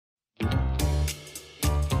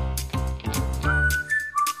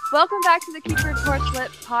Welcome back to the Keep Your Torch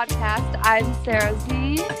Lit podcast. I'm Sarah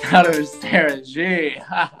Z. I thought it was Sarah G.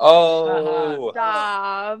 Oh.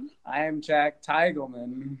 Stop. I am Jack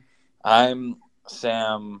Teigelman. I'm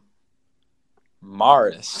Sam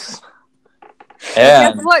Morris. Guess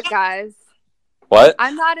And what, guys? what?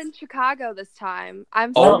 I'm not in Chicago this time.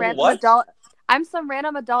 I'm Oh, some random what? adult. I'm some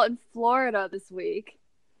random adult in Florida this week.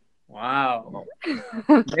 Wow.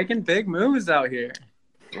 Making big moves out here.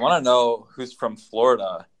 You want to know who's from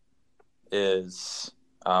Florida? Is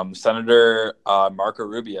Senator Marco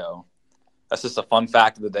Rubio. That's just a fun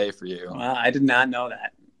fact of the day for you. Wow, I did not know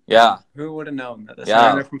that. Yeah. Who would have known that? The Yeah.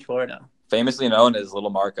 senator from Florida. Famously known as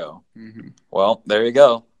Little Marco. Mm-hmm. Well, there you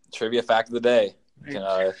go. Trivia fact of the day. You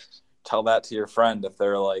can tell that to your friend if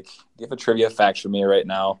they're like, do you have a trivia fact for me right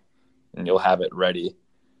now? And you'll have it ready.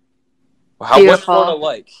 What's Beautiful. Florida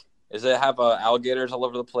like? Does it have alligators all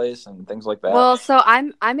over the place and things like that? Well, so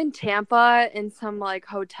I'm in Tampa in some like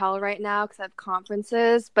hotel right now because I have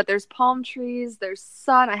conferences. But there's palm trees, there's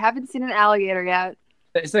sun. I haven't seen an alligator yet.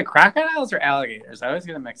 Is it crocodiles or alligators? I always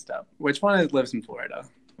get them mixed up. Which one lives in Florida?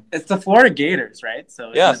 It's the Florida Gators, right?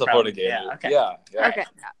 So yeah, it's the Florida Gators. Yeah, okay. Yeah.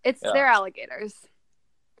 Okay, they're alligators.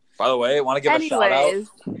 By the way, I want to give a shout out Anyways,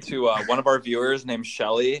 to one of our viewers named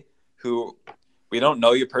Shelly, who we don't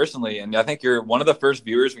know you personally, and I think you're one of the first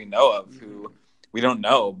viewers we know of who we don't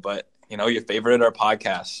know, but you favorited our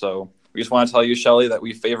podcast. So we just want to tell you, Shelly, that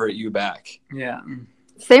we favorite you back. Yeah.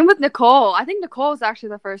 same with Nicole. I think Nicole was actually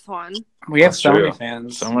the first one. We have That's so true. many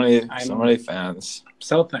fans. So many fans.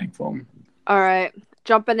 So thankful. All right,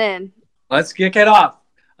 jumping in. Let's kick it off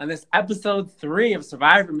on this episode 3 of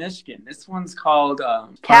Survivor Michigan. This one's called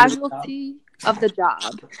Casualty of the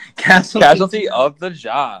job. Casualty of the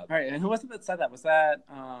job. All right, and who was it that said that? Was that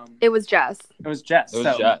It was Jess. It was Jess. It was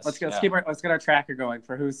Jess, Let's yeah. let's get our tracker going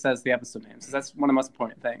for who says the episode names. So that's one of the most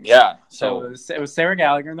important things. Yeah. So it was Sarah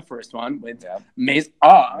Gallagher in the first one with Yeah. Maze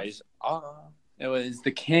Off. Ah. It was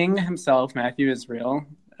the King himself, Matthew Israel.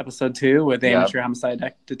 Episode 2 with the Yeah. amateur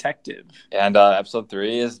homicide detective. And episode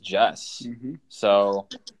 3 is Jess. Mm-hmm. So,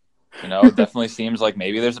 it definitely seems like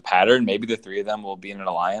maybe there's a pattern. Maybe the three of them will be in an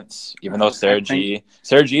alliance, even though Sarah G is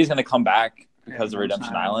going to come back because of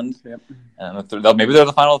Redemption Island. Yep. And maybe they're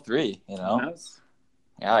the final 3, Who knows?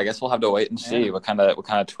 Yeah, I guess we'll have to wait and see what kind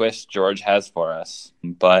of twist George has for us.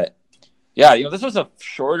 But yeah, this was a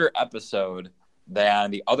shorter episode than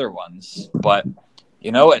the other ones, but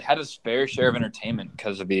it had its fair share of entertainment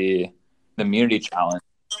because of the immunity challenge.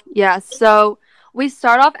 Yeah, so we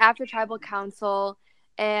start off after tribal council,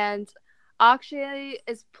 and Akshay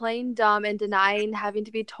is playing dumb and denying having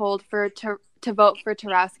to be told to vote for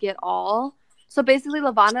Tarasky at all. So basically,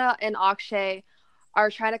 Lavana and Akshay are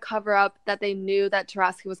trying to cover up that they knew that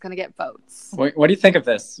Tarasky was going to get votes. What do you think of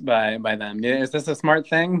this by them? Is this a smart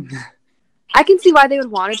thing? I can see why they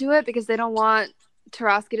would want to do it because they don't want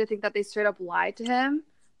Tarasky to think that they straight up lied to him.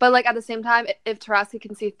 But like at the same time, if Tarasky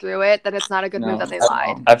can see through it, then it's not a good move that they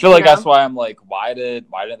lied. I feel like that's why I'm like, why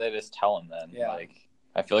didn't they just tell him then? Yeah. Like,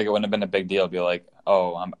 I feel like it wouldn't have been a big deal. It'd be like,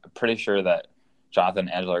 oh, I'm pretty sure that Jonathan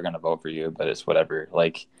and Angela are going to vote for you, but it's whatever.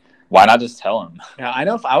 Like, why not just tell him? Yeah, I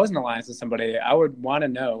know if I was in an alliance with somebody, I would want to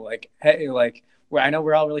know, like, hey, like, I know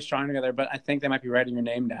we're all really strong together, but I think they might be writing your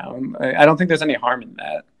name down. I don't think there's any harm in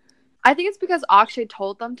that. I think it's because Akshay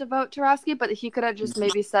told them to vote Tarasky, but he could have just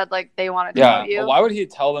maybe said, like, they wanted to vote you. Well, why would he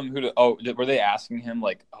tell them who to... Oh, were they asking him,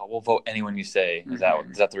 like, oh, we'll vote anyone you say? Is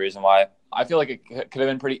that the reason why? I feel like it could have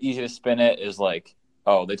been pretty easy to spin it as, like,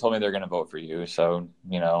 oh, they told me they're going to vote for you, so,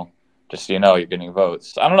 just so you know, you're getting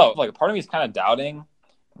votes. I don't know. Like, part of me is kind of doubting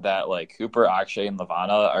that, like, Cooper, Akshay, and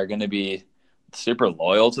Lavana are going to be super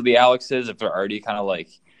loyal to the Alexes if they're already kind of, like,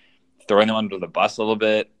 throwing them under the bus a little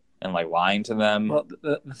bit. And like lying to them. Well,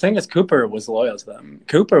 the thing is, Cooper was loyal to them.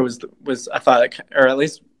 Cooper was I thought, like, or at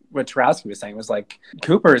least what Tarasky was saying was like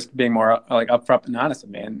Cooper is being more like upfront and honest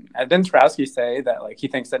with me. And didn't Tarasky say that like he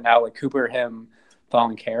thinks that now like Cooper, him, Thal,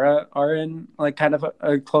 and Kara are in like kind of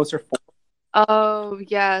a closer four? Oh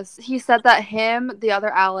yes, he said that him, the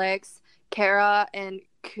other Alex, Kara, and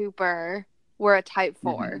Cooper were a type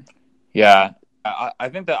 4. Mm-hmm. Yeah. I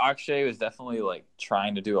think that Akshay was definitely like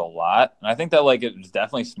trying to do a lot, and I think that like it was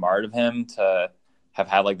definitely smart of him to have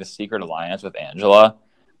had like the secret alliance with Angela.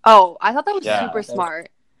 Oh, I thought that was super that's- smart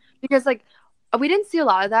because like we didn't see a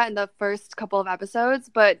lot of that in the first couple of episodes,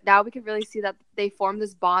 but now we could really see that they formed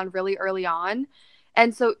this bond really early on,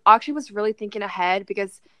 and so Akshay was really thinking ahead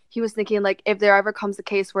because he was thinking like if there ever comes a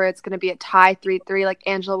case where it's going to be a tie 3-3, like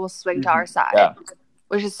Angela will swing to our side. Yeah.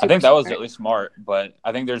 Which is I think that was smart. really smart, but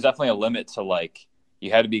I think there's definitely a limit to like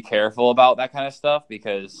you had to be careful about that kind of stuff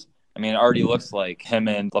because I mean it already looks like him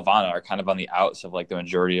and Lavana are kind of on the outs of like the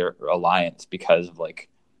majority alliance because of like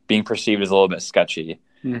being perceived as a little bit sketchy.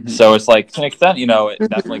 Mhm. So it's like, to an extent, you know, it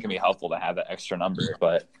definitely can be helpful to have that extra number.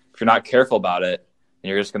 But if you're not careful about it,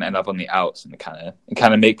 you're just going to end up on the outs and kind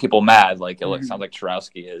of make people mad. Like it sounds like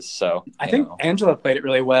Tarowski is. So I think Angela played it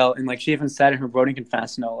really well, and like she even said in her voting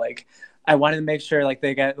confessional, like I wanted to make sure like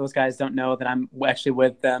those guys don't know that I'm actually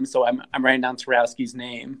with them, so I'm writing down Tarowski's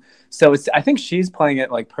name. So I think she's playing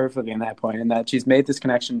it like perfectly in that point, and that she's made this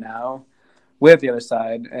connection now with the other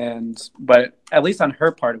side, but at least on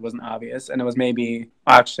her part it wasn't obvious, and it was maybe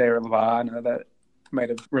Akshay or Lavana that might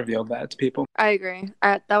have revealed that to people. I agree.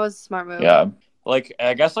 That was a smart move. Yeah. Like,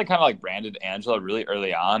 I guess I kind of like branded Angela really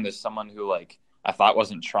early on as someone who like I thought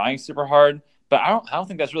wasn't trying super hard, but I don't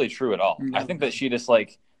think that's really true at all. No. I think that she just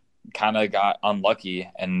like kind of got unlucky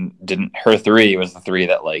and her 3 was the 3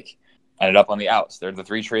 that like ended up on the outs. They're the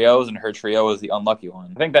 3 trios, and her trio was the unlucky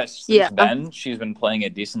one. I think that since then she's been playing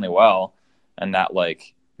it decently well, and that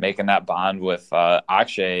like making that bond with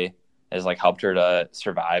Akshay has like helped her to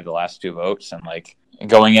survive the last 2 votes, and like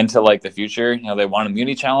going into like the future, you know, they won a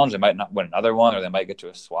Muni challenge, they might not win another one, or they might get to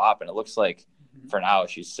a swap, and it looks like for now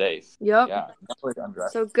she's safe. Yep. Yeah, definitely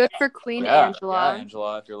so good for Queen Angela. Yeah,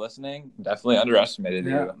 Angela, if you're listening, definitely underestimated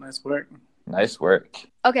you. Nice work. Nice work.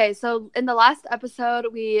 Okay, so in the last episode,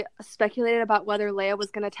 we speculated about whether Leia was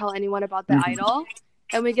going to tell anyone about the idol,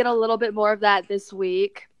 and we get a little bit more of that this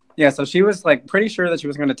week. Yeah, so she was like pretty sure that she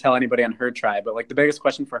was going to tell anybody on her tribe, but like the biggest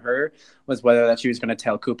question for her was whether that she was going to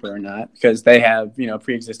tell Cooper or not, because they have, you know,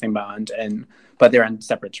 pre-existing bond, but they're on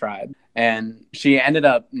separate tribe, and she ended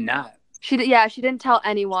up not. She didn't tell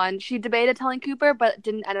anyone. She debated telling Cooper, but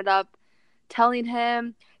didn't end up telling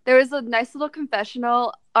him. There was a nice little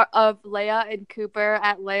confessional of Leia and Cooper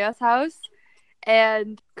at Leia's house,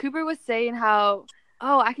 and Cooper was saying how,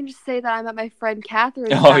 I can just say that I'm at my friend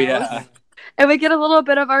Catherine's house. Yeah. And we get a little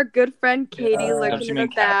bit of our good friend Katie lurking in the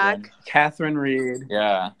back. Catherine Reed.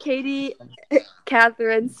 Yeah. Katie,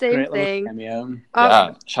 Catherine, same thing.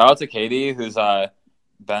 Yeah. Shout out to Katie, who's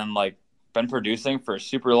been producing for a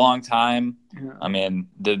super long time. Yeah. I mean,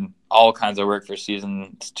 did all kinds of work for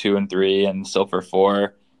seasons 2 and 3, and still for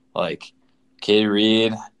 4. Like Katie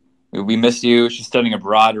Reed, we miss you. She's studying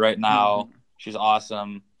abroad right now. She's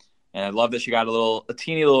awesome, and I love that she got a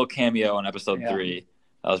teeny little cameo in episode 3.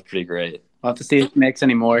 That was pretty great. We'll have to see if it makes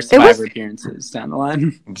any more Survivor appearances down the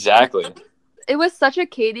line. Exactly. It was such a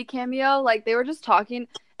Katie cameo. Like, they were just talking,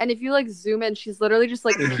 and if you, like, zoom in, she's literally just,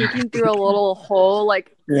 like, peeking through a little hole,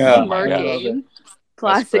 like, smirking.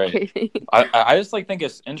 Classic Katie. I just, like, think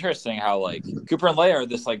it's interesting how, like, Cooper and Leia are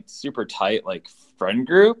this, like, super tight, like, friend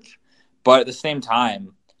group, but at the same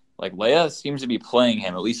time, like, Leia seems to be playing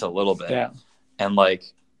him at least a little bit. Yeah. And, like,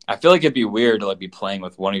 I feel like it'd be weird to, like, be playing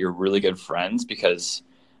with one of your really good friends, because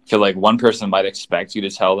I feel like one person might expect you to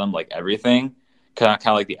tell them like everything, kind of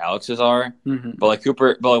like the Alexes are. Mm-hmm. But like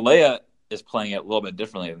Leia is playing it a little bit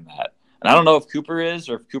differently than that. And I don't know if Cooper is,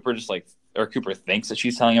 or if Cooper Cooper thinks that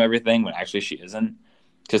she's telling him everything when actually she isn't.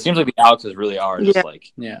 Because it seems like the Alexes really are just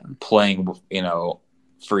playing, you know,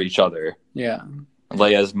 for each other. Yeah.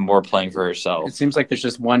 Leia's more playing for herself. It seems like there's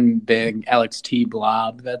just one big Alex T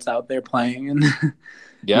blob that's out there playing, and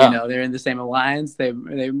you know, they're in the same alliance. They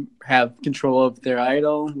have control of their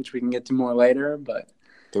idol, which we can get to more later. But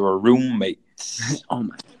they were roommates. Oh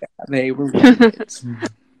my god, they were roommates.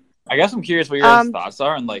 I guess I'm curious what your thoughts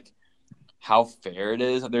are on like how fair it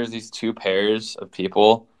is that there's these 2 pairs of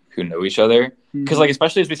people who know each other. Because like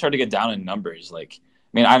especially as we start to get down in numbers, like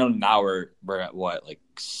I mean I know now we're at what, like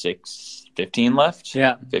 15 left.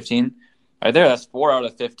 Yeah, 15. Right there, that's 4 out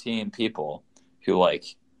of 15 people who like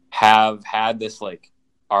have had this like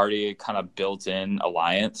already kind of built-in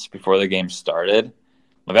alliance before the game started.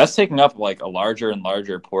 Like, that's taking up like a larger and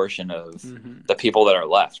larger portion of the people that are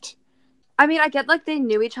left. I mean, I get like they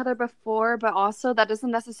knew each other before, but also that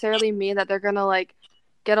doesn't necessarily mean that they're gonna like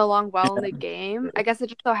get along well in the game. I guess it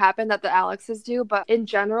just so happened that the Alexes do, but in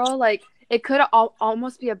general, like it could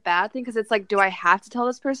almost be a bad thing, because it's like, do I have to tell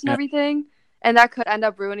this person everything? And that could end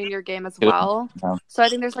up ruining your game as well. Yeah. So I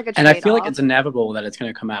think there's like a trade-off. And I feel like it's inevitable that it's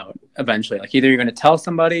going to come out eventually. Like either you're going to tell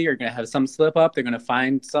somebody, you're going to have some slip up, they're going to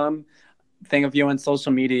find some thing of you on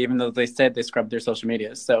social media, even though they said they scrubbed their social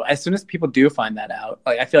media. So as soon as people do find that out,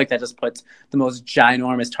 like I feel like that just puts the most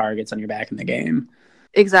ginormous targets on your back in the game.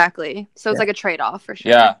 Exactly. So it's like a trade-off for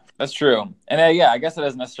sure. Yeah, that's true. And I guess it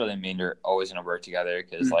doesn't necessarily mean you're always going to work together,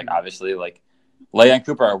 because like obviously like Leia and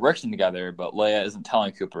Cooper are working together, but Leia isn't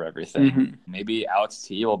telling Cooper everything. Maybe Alex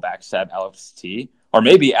T will backstab Alex T, or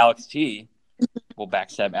maybe Alex T will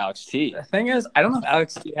backstab Alex T. The thing is, I don't know if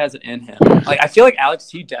Alex T has it in him. Like, I feel like Alex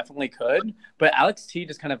T definitely could, but Alex T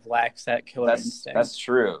just kind of lacks that killer instinct. That's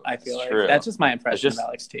true. I feel that's like true. that's just my impression of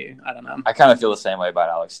Alex T. I don't know. I kind of feel the same way about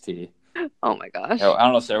Alex T. Oh my gosh. I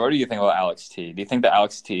don't know, Sarah. What do you think about Alex T? Do you think that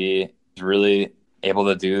Alex T is really able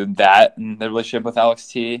to do that in the relationship with Alex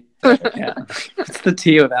T? Yeah. What's the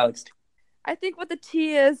T of Alex T? I think what the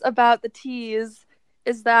T is about the T's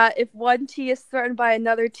is that if one T is threatened by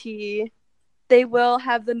another T, they will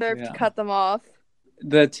have the nerve to cut them off.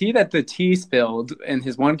 The tea that the T spilled in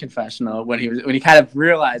his one confessional when he kind of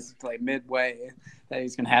realized like midway that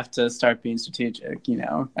he's gonna have to start being strategic, you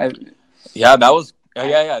know. That was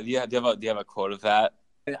yeah. Do you have a quote of that?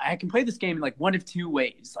 I can play this game in like one of two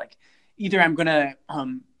ways. Like either I'm gonna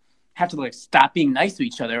have to like stop being nice to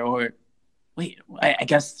each other, or wait, I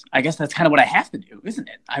guess that's kind of what I have to do, isn't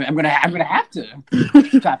it? I'm gonna have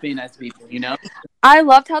to stop being nice to people, you know. I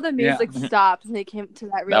loved how the music stopped when they came to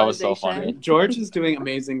that realization. That was so funny. George is doing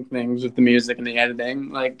amazing things with the music and the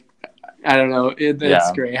editing. Like, I don't know,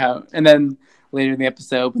 it's great how. And then later in the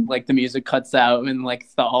episode, when like the music cuts out and like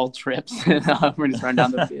Thal trips and we're just running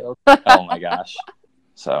down the field. Oh my gosh!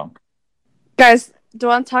 So, guys, do you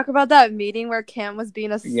want to talk about that meeting where Cam was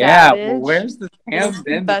being a savage? Yeah, well, where's the Cam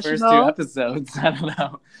been the first 2 episodes? I don't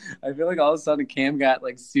know. I feel like all of a sudden Cam got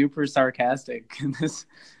like super sarcastic in this.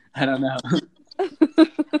 I don't know.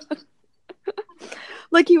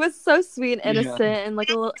 Like he was so sweet and innocent and like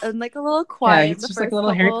a little quiet. Yeah, he's just like a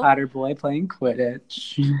little Harry Potter boy playing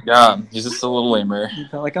Quidditch. Yeah, he's just a little lamer. He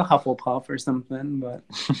felt like a Hufflepuff or something, but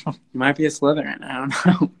he might be a Slytherin. I don't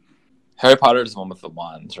know. Harry Potter is the one with the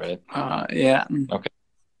wands, right? Yeah. Okay.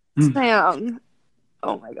 Sam.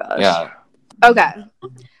 Oh my gosh. Yeah. Okay.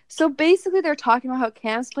 So basically they're talking about how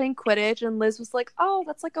Cam's playing Quidditch and Liz was like, oh,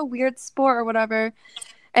 that's like a weird sport or whatever.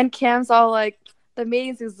 And Cam's all like, the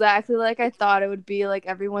meeting's exactly like I thought it would be, like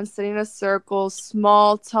everyone sitting in a circle,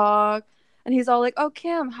 small talk. And he's all like, oh,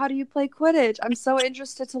 Cam, how do you play Quidditch? I'm so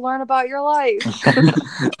interested to learn about your life.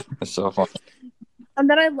 That's so funny. And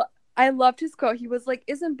then I loved his quote. He was like,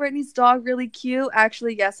 isn't Brittany's dog really cute?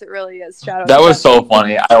 Actually, yes, it really is. Shout out that was so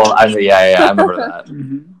funny. I remember that.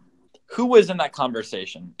 Mm-hmm. Who was in that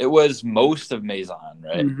conversation? It was most of Maison,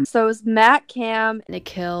 right? Mm-hmm. So it was Matt, Cam,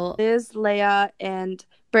 Nikhil, Liz, Leia, and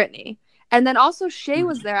Brittany. And then also Shay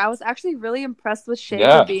was there. I was actually really impressed with Shay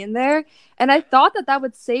for being there. And I thought that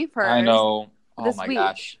would save her. I know. Oh my week.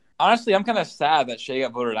 gosh. Honestly, I'm kind of sad that Shay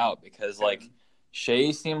got voted out because like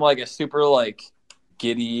Shay seemed like a super like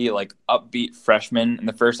giddy, like upbeat freshman in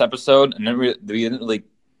the first episode. And then we didn't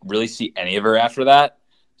really see any of her after that.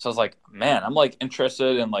 So I was like, man, I'm like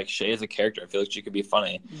interested in like Shay as a character. I feel like she could be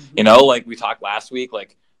funny. Mm-hmm. You know, like we talked last week,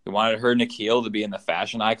 like we wanted her and Nikhil to be in the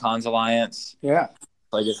Fashion Icons Alliance. Yeah.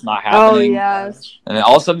 Like it's not happening. Oh yes. And then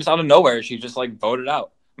all of a sudden, just out of nowhere, she just like voted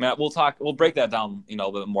out. I mean, we'll break that down, you know, a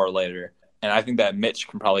little bit more later. And I think that Mitch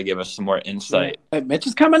can probably give us some more insight. Hey, Mitch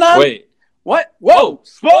is coming on. Wait, what? Whoa!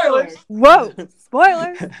 Spoilers! Whoa!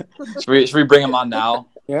 Spoilers! should we bring him on now?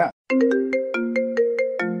 Yeah.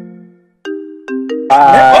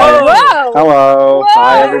 Hi. Whoa! Hello. Whoa!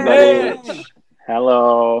 Hi, everybody.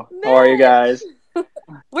 Hello. Mitch! How are you guys?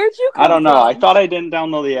 Where'd you come I don't know. from? I thought I didn't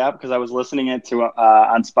download the app because I was listening it to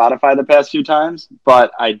on Spotify the past few times,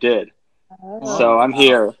 but I did. Oh. So I'm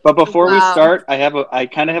here. But before we start, I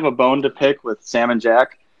kind of have a bone to pick with Sam and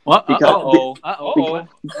Jack. What?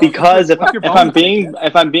 Because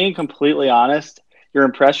if I'm being completely honest, your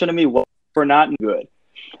impression of me were not good.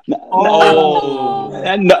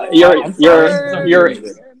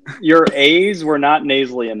 Your A's were not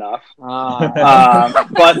nasally enough.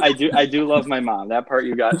 But I do love my mom. That part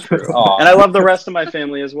you got true. And I love the rest of my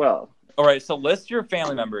family as well. All right, so list your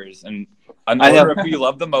family members and an order of who you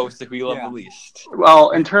love the most and who you love the least.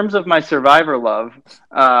 Well, in terms of my Survivor love,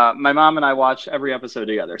 my mom and I watch every episode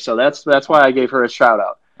together, so that's why I gave her a shout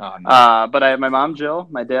out. Oh, no. But I have my mom Jill,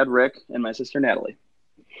 my dad Rick, and my sister Natalie.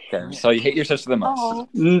 Okay, so you hate your sister the most? Oh.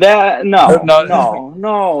 No. Come on.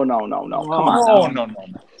 No.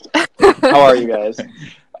 How are you guys?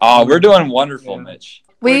 We're doing wonderful, Mitch.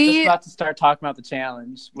 We're just about to start talking about the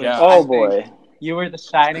challenge. Yeah. Oh boy. You were the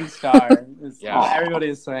shining star. Is what everybody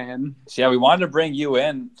is saying. So we wanted to bring you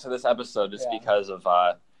in to this episode just because of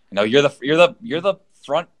you're the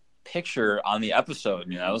front picture on the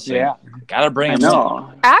episode, you know. So gotta bring him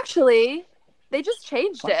in. Actually, they just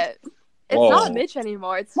changed it. It's not Mitch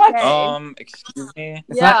anymore. It's Shay. Excuse me.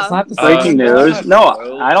 It's not the breaking news.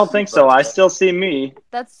 No, I don't think so. I still see me.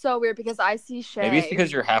 That's so weird because I see Shay. Maybe it's because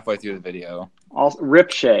you're halfway through the video. I'll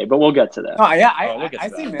rip Shay, but we'll get to that. Oh yeah, I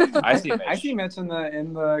see Mitch. I see Mitch. I see Mitch in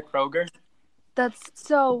the Kroger. That's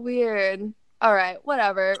so weird. All right,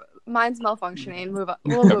 whatever. Mine's malfunctioning. We'll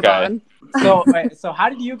move Okay. on. So how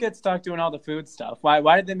did you get stuck doing all the food stuff?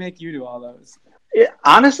 Why did they make you do all those?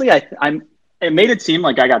 Honestly, it made it seem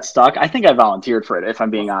like I got stuck. I think I volunteered for it, if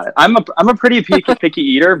I'm being honest. I'm a pretty picky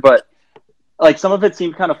eater, but like some of it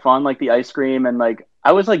seemed kind of fun, like the ice cream, and like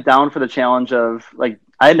I was like down for the challenge of like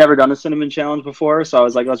I had never done a cinnamon challenge before, so I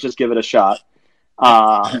was like, let's just give it a shot.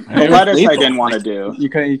 The lettuce I didn't want to do. You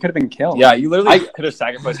could have been killed. Yeah, you literally could have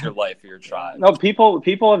sacrificed your life for your tribe. No,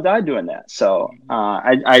 people have died doing that. So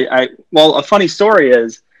well, a funny story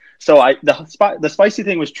is, so the spicy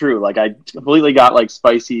thing was true. Like I completely got like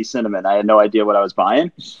spicy cinnamon. I had no idea what I was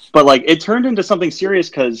buying, but like it turned into something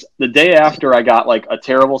serious because the day after I got like a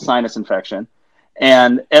terrible sinus infection,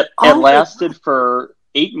 and it lasted for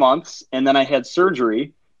 8 months, and then I had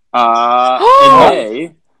surgery in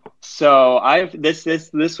May. So this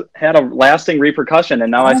had a lasting repercussion,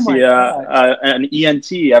 and now I see an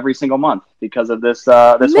ENT every single month because of this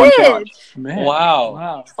one challenge. Man.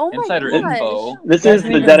 Wow. Oh my Insider gosh. info. This is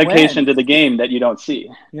the dedication to the game that you don't see.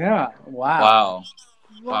 Yeah. Wow.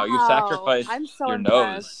 Wow, you sacrificed I'm so your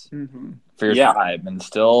impressed. nose for your tribe and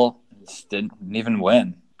still didn't even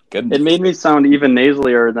win. Goodness. It made me sound even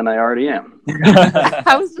nasalier than I already am.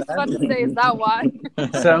 I was just about to say, is that why?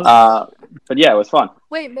 So, but yeah, it was fun.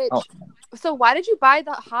 Wait, Mitch. So why did you buy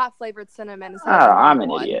the hot flavored cinnamon? I'm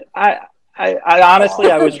an idiot. I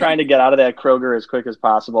honestly, I was trying to get out of that Kroger as quick as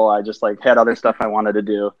possible. I just like had other stuff I wanted to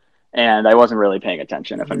do, and I wasn't really paying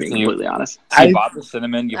attention, if I'm being completely honest. So you bought the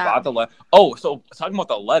cinnamon. You bought the lettuce. Oh, so talking about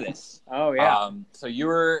the lettuce. Oh yeah. So you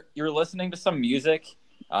were listening to some music.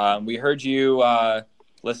 We heard you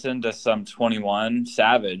listen to some 21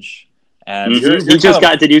 Savage. And he just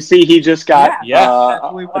got. Did you see? He just got.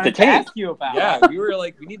 We wanted to ask you about. Yeah, we were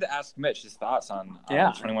like, we need to ask Mitch his thoughts on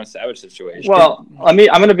the 21 Savage situation. Well, I'm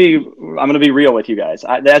gonna be real with you guys.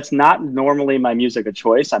 That's not normally my music of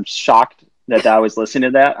choice. I'm shocked that I was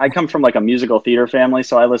listening to that. I come from like a musical theater family,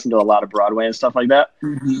 so I listen to a lot of Broadway and stuff like that.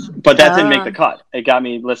 But that didn't make the cut. It got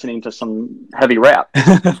me listening to some heavy rap,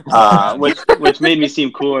 which made me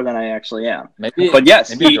seem cooler than I actually am. But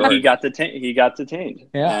yes, he got detained.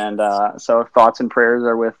 Yeah. And so thoughts and prayers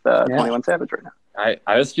are with 21 Savage right now.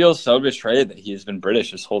 I just feel so betrayed that he's been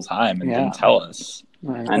British this whole time and didn't tell us.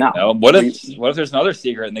 I know. You know, what if there's another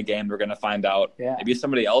secret in the game we're gonna find out? Yeah. Maybe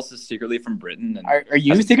somebody else is secretly from Britain. And are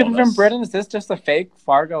you secretly from Britain? Is this just a fake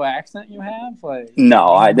Fargo accent you have? Like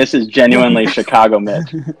no, this is genuinely Chicago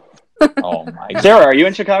Mitch. Oh my God. Sarah, are you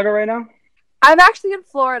in Chicago right now? I'm actually in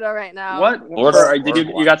Florida right now. What? Florida? Did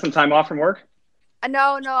you got some time off from work?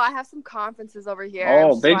 No, I have some conferences over here.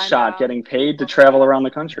 Oh, big shot! Getting paid to travel around the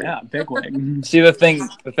country. Yeah, big wig. See, the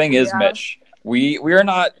thing is, Mitch, we are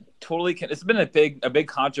not totally. It's been a big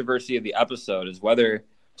controversy of the episode is whether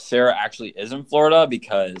Sarah actually is in Florida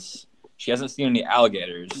because she hasn't seen any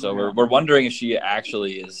alligators. So we're wondering if she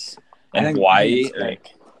actually is in Hawaii.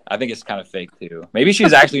 I think it's kind of fake too. Maybe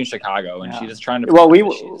she's actually in Chicago and she's just trying to. Well,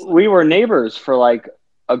 we were neighbors for like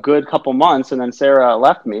a good couple months, and then Sarah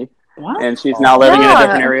left me. What? And she's now living in a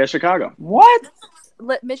different area of Chicago. What?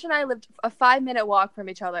 Mitch and I lived a 5-minute walk from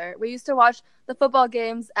each other. We used to watch the football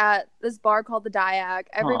games at this bar called the Diag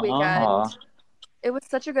every weekend. It was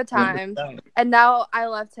such a good time. And now I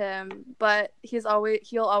left him, but he'll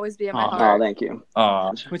always be in my heart. Oh, thank you.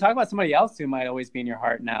 We talk about somebody else who might always be in your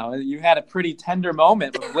heart now. You had a pretty tender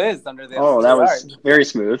moment with Liz under the. Oh, that was very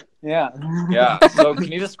smooth. Yeah. Yeah. So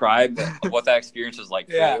can you describe what that experience was like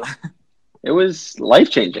for you? It was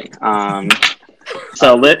life-changing.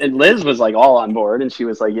 So Liz was like all on board, and she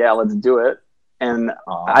was like, "Yeah, let's do it." And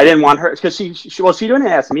I didn't want her because she didn't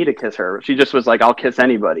ask me to kiss her. She just was like, "I'll kiss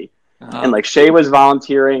anybody." And like Shay was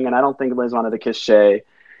volunteering, and I don't think Liz wanted to kiss Shay.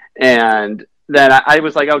 And then I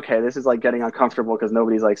was like, "Okay, this is like getting uncomfortable because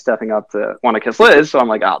nobody's like stepping up to want to kiss Liz." So I'm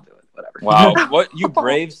like, "I'll do it, whatever." Wow, what you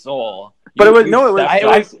brave soul! But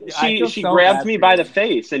she grabbed me by the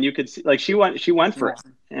face, and you could see like she went for it,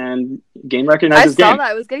 and game recognizes game. I saw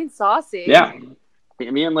that. I was getting saucy. Yeah.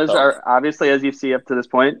 Me and Liz are obviously, as you see up to this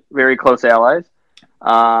point, very close allies.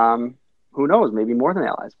 Who knows? Maybe more than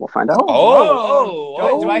allies. We'll find out.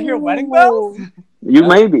 Do I hear wedding bells? You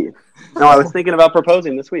may be. No, I was thinking about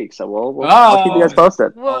proposing this week, so I'll keep you guys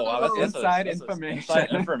posted. Oh, wow, that's inside information. Inside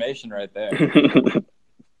information right there.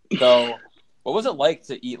 So, what was it like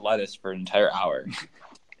to eat lettuce for an entire hour?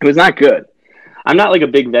 It was not good. I'm not like a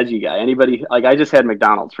big veggie guy. I just had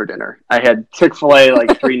McDonald's for dinner. I had Chick-fil-A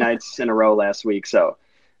like 3 nights in a row last week. So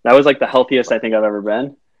that was like the healthiest I think I've ever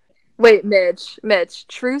been. Wait, Mitch,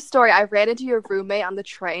 true story. I ran into your roommate on the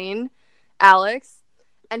train, Alex.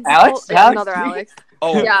 And another Alex.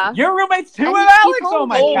 Oh, yeah. Your roommate's too with Alex? Oh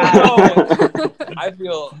my God. I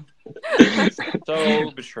feel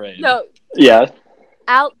So betrayed. No, Yeah.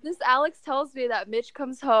 this Alex tells me that Mitch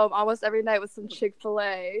comes home almost every night with some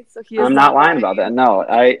Chick-fil-A. So he is I'm not lying about that. No,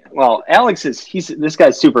 Alex this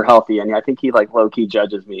guy's super healthy, and I think he like low key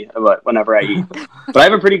judges me whenever I eat. But I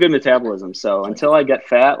have a pretty good metabolism, so until I get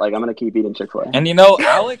fat, like I'm gonna keep eating Chick-fil-A. And you know,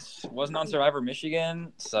 Alex wasn't on Survivor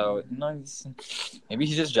Michigan, so maybe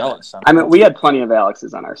he's just jealous. I mean, we had plenty of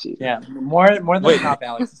Alexes on our season. Yeah, more than enough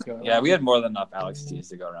Alexes going. Yeah, we had more than enough Alex T's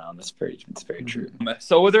to go around. It's very true.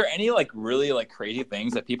 So, were there any like really like crazy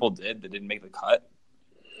things that people did that didn't make the cut?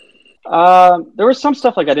 There was some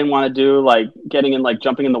stuff like I didn't want to do, like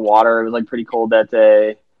jumping in the water. It was like pretty cold that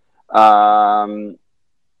day.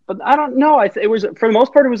 But I don't know. It was, for the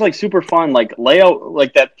most part, it was like super fun. Like layout,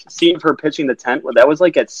 like that scene of her pitching the tent. That was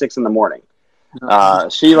like at 6 a.m.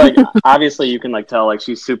 She like obviously you can like tell like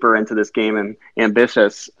she's super into this game and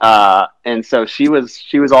ambitious. And so she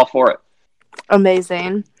was all for it.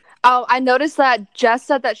 Amazing. Oh, I noticed that Jess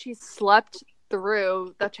said that she slept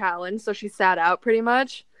through the challenge, so she sat out pretty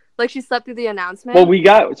much. Like she slept through the announcement. Well, we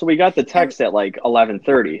got the text at like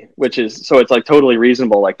 11:30, which is, so it's like totally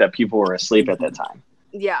reasonable like that people were asleep at that time.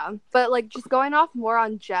 Yeah, but like just going off more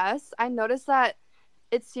on Jess, I noticed that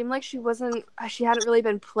it seemed like she hadn't really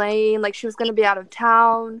been playing. Like she was going to be out of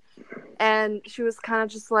town, and she was kind of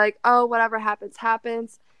just like, oh, whatever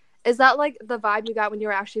happens. Is that like the vibe you got when you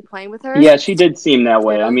were actually playing with her? Yeah, she did seem that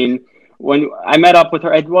way. I mean, when I met up with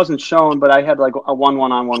her, it wasn't shown, but I had like a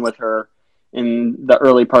one-on-one with her in the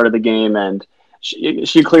early part of the game, and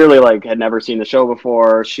she clearly like had never seen the show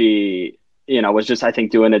before. She, was just, I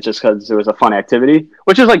think, doing it just because it was a fun activity,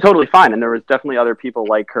 which is like totally fine. And there was definitely other people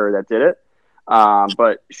like her that did it.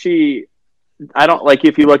 But I don't like,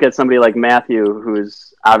 if you look at somebody like Matthew,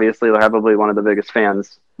 who's obviously probably one of the biggest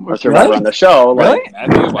fans of Survivor on the show. Really?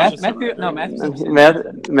 Like,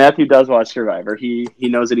 Matthew does watch Survivor. He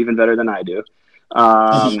knows it even better than I do.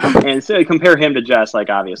 And so compare him to Jess, like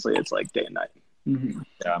obviously it's like day and night.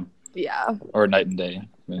 Mm-hmm. Yeah. Or night and day.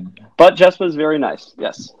 But Jess was very nice.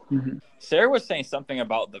 Yes. Mm-hmm. Sarah was saying something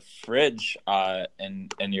about the fridge in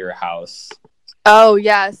your house. Oh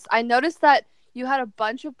yes, I noticed that you had a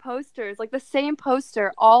bunch of posters, like the same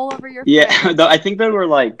poster all over your fridge. Yeah, I think they were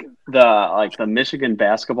like the Michigan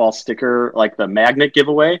basketball sticker, like the magnet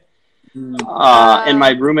giveaway. And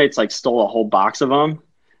my roommates like stole a whole box of them.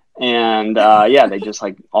 And they just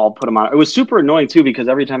like all put them on. It was super annoying too, because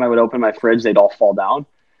every time I would open my fridge, they'd all fall down.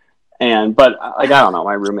 But like, I don't know,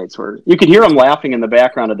 my roommates you could hear them laughing in the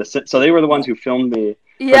background of so they were the ones who filmed me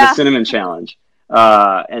for the cinnamon challenge.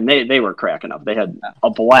 And they were cracking up. They had a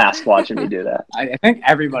blast watching me do that. I think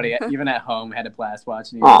everybody, even at home, had a blast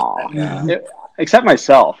watching you. Oh, except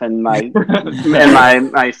myself and my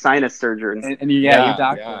my sinus surgeon. And your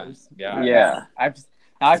doctors. Yeah.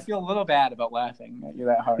 I feel a little bad about laughing at you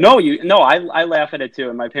that hard. No, I laugh at it too,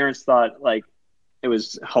 and my parents thought like it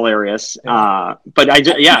was hilarious. But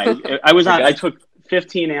I took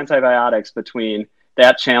 15 antibiotics between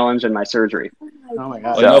that challenge and my surgery. Oh my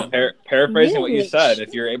god! So, paraphrasing what you said,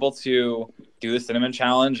 if you're able to do the cinnamon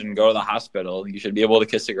challenge and go to the hospital, you should be able to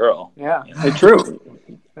kiss a girl. Yeah, it's true.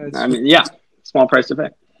 I mean, yeah, small price to pay.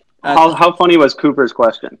 How funny was Cooper's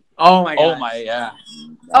question? Oh my god! Oh my, yeah.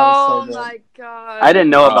 Oh my god! I didn't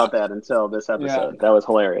know about that until this episode. That was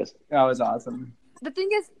hilarious. That was awesome. The thing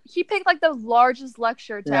is, he picked like the largest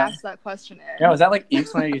lecture to ask that question in. Yeah, was that like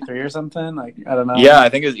East 183 or something? Like, I don't know. Yeah, I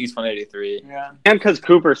think it was East 183. Yeah. And because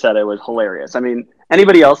Cooper said it was hilarious. I mean,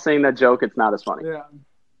 anybody else saying that joke, it's not as funny. Yeah.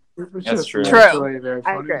 That's true. Really very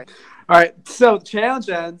funny. I agree. All right, so the challenge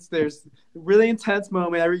ends. There's a really intense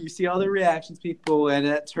moment. You see all the reactions, people, and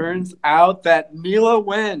it turns out that Mila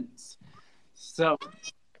wins. So.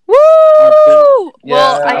 Woo!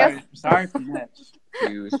 Well, I guess. Sorry for Mitch.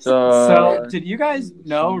 So did you guys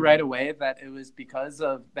know right away that it was because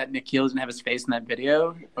of that Nikhil didn't have his face in that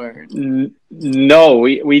video? Or no,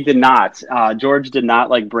 we did not. George did not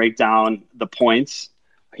like break down the points.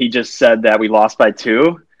 He just said that we lost by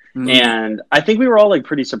 2, and I think we were all like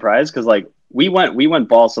pretty surprised because like we went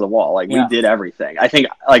balls to the wall. Like we did everything. I think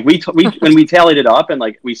like we when we tallied it up and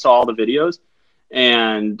like we saw all the videos,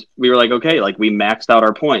 and we were like, okay, like we maxed out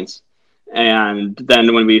our points, and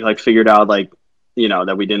then when we like figured out like,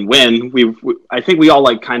 that we didn't win, I think we all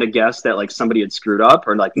like kind of guessed that like somebody had screwed up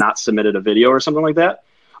or like not submitted a video or something like that,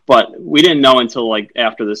 but we didn't know until like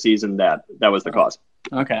after the season that was the cause.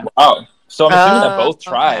 Okay. Oh, so I'm assuming that both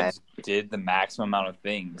tribes did the maximum amount of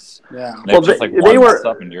things. Yeah. Well, just like one messed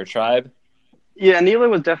up in your tribe. Yeah, Neela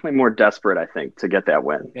was definitely more desperate, I think, to get that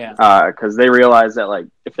win. Yeah. Because they realized that like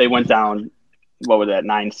if they went down, what was that,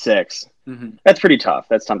 9-6? That's pretty tough.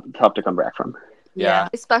 That's tough to come back from. Yeah.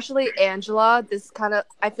 Especially Angela.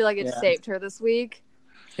 I feel like it Yeah. saved her this week.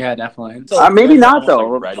 Yeah, definitely. So Maybe you guys not almost,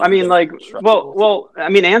 though. ready I mean, to like, try- I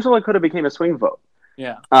mean, Angela could have became a swing vote.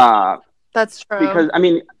 Yeah. That's true. Because I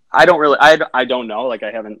mean, I don't know. Like,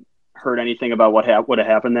 I haven't heard anything about what would have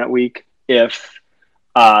happened that week if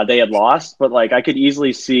they had lost. But like, I could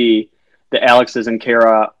easily see the Alexes and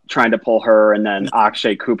Kara trying to pull her, and then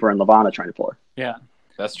Akshay, Cooper, and Lavana trying to pull her. Yeah.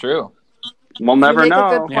 That's true. We'll You never make a know.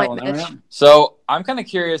 good Yeah, point, we'll never Mitch. know. So I'm kind of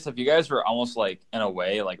curious if you guys were almost like, in a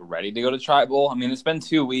way, like ready to go to tribal. I mean, it's been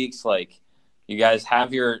 2 weeks. Like, you guys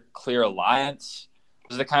have your clear alliance.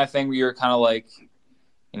 Was it the kind of thing where you were kind of like,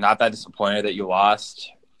 you're not that disappointed that you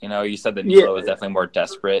lost? You know, you said that Nilo was definitely more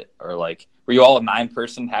desperate, or like, were you all a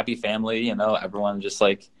 9-person happy family? You know, everyone just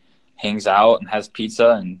like hangs out and has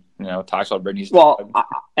pizza and, you know, talks about Brittany's. Well,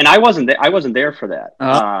 and I wasn't there for that.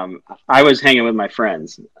 I was hanging with my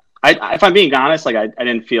friends. If I'm being honest, like I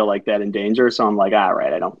didn't feel like that in danger, so I'm like, all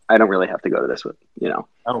right, I don't really have to go to this with, you know.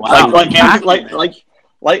 Oh, wow. Well,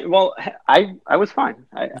 I was fine.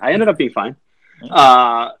 I ended up being fine.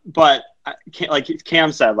 But like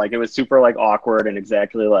Cam said, like it was super like awkward and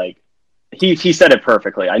exactly like he said it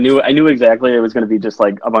perfectly. I knew exactly it was going to be just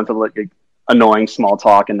like a bunch of like annoying small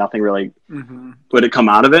talk and nothing really would come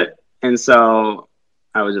out of it. And so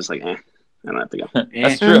I was just like, I don't have to go.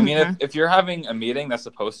 That's true. I mean, if you're having a meeting that's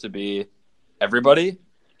supposed to be everybody,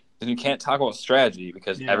 then you can't talk about strategy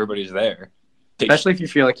because everybody's there. Especially if you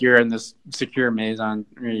feel like you're in this secure Maison,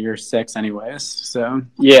 you're 6 anyways. So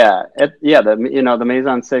the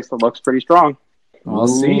Maison 6 that looks pretty strong. We'll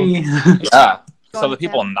see. Yeah. So the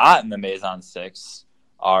people not in the Maison 6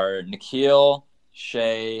 are Nikhil,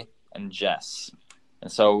 Shay, and Jess.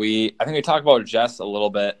 And so I think we talked about Jess a little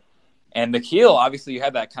bit. And Nikhil, obviously, you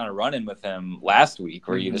had that kind of run-in with him last week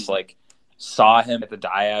where you just, like, saw him at the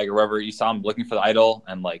Diag or wherever you saw him looking for the idol.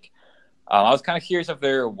 And, like, I was kind of curious if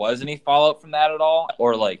there was any fallout from that at all.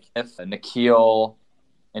 Or, like, if Nikhil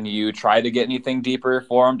and you tried to get anything deeper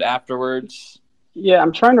formed afterwards. Yeah,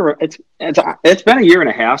 I'm trying to. It's been a year and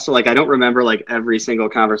a half, so like I don't remember like every single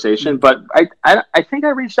conversation. But I think I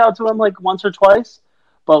reached out to him like once or twice,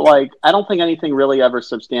 but like I don't think anything really ever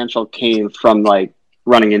substantial came from like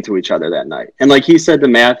running into each other that night. And like he said to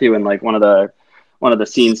Matthew in like one of the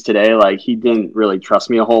scenes today, like he didn't really trust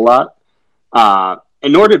me a whole lot,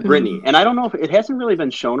 and nor did Brittany. And I don't know if it hasn't really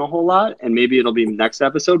been shown a whole lot, and maybe it'll be next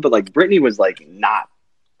episode. But like Brittany was like not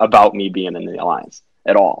about me being in the alliance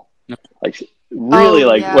at all. Like. Really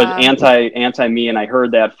was anti me, and I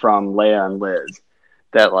heard that from Leia and Liz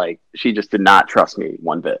that like she just did not trust me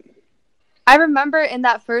one bit. I remember in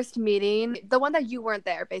that first meeting, the one that you weren't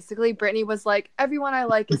there, basically Brittany was like, everyone I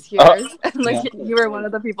like is yours. And like you were one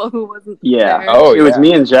of the people who wasn't there. It was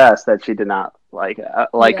me and Jess that she did not like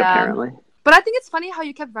apparently. But I think it's funny how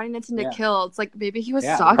you kept running into Nikhil. It's like maybe he was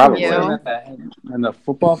stalking probably. you. In the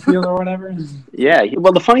football field or whatever. Yeah.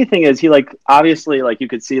 Well, the funny thing is he like obviously like you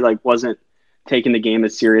could see like wasn't taking the game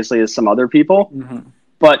as seriously as some other people,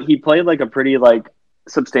 but he played like a pretty like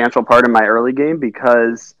substantial part in my early game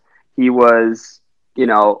because he was, you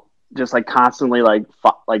know, just like constantly like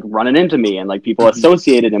running into me and like people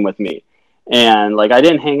associated him with me, and like I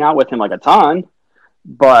didn't hang out with him like a ton,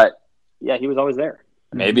 but yeah, he was always there.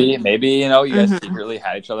 Maybe you know you guys secretly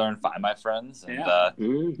had each other in Find My Friends, and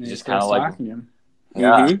you just kind of like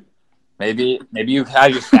Maybe you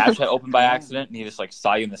had your Snapchat open by accident, and he just like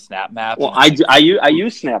saw you in the Snap Map. Well, I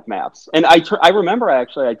use Snap Maps, and I remember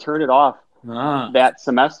actually I turned it off that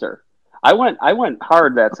semester. I went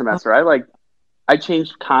hard that semester. I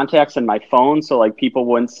changed contacts in my phone so like people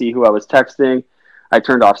wouldn't see who I was texting. I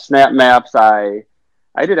turned off Snap Maps. I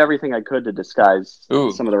did everything I could to disguise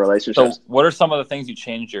some of the relationships. So, what are some of the things you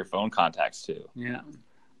changed your phone contacts to? Yeah,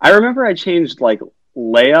 I remember I changed like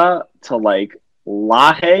Leia to like.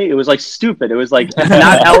 Lahe. It was like stupid. It was like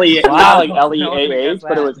not L-E, not like L-E-A-H,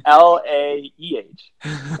 but it was L-A-E-H,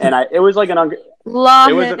 and it was like it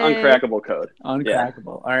was an uncrackable code. Uncrackable.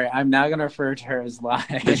 Yeah. All right, I'm now gonna refer to her as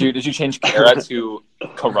Lahe. Did you change Kara to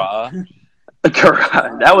Kara?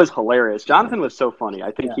 Kara. That was hilarious. Jonathan was so funny. I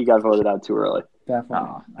think he got voted out too early.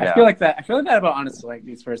 Definitely. I feel like that about honestly like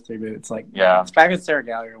these first 3 minutes. Like it's back at Sarah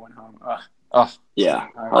Gallagher went home. Yeah,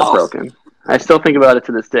 heartbroken. I still think about it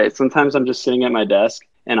to this day. Sometimes I'm just sitting at my desk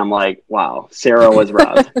and I'm like, wow, Sarah was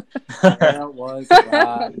robbed. Sarah was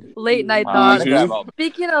robbed. Late night thoughts.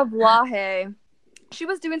 Speaking of Lahe, she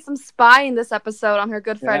was doing some spying this episode on her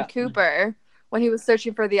good friend Cooper when he was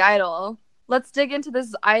searching for the idol. Let's dig into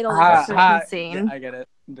this idol searching scene. Yeah, I get it.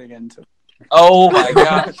 Dig into it. Oh my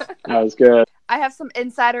gosh. That was good. I have some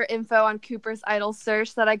insider info on Cooper's idol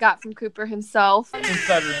search that I got from Cooper himself.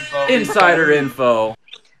 Insider info.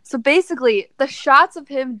 So basically, the shots of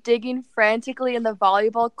him digging frantically in the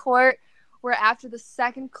volleyball court were after the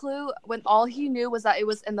second clue, when all he knew was that it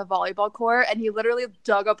was in the volleyball court, and he literally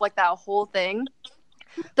dug up like that whole thing.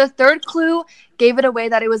 The third clue gave it away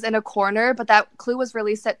that it was in a corner, but that clue was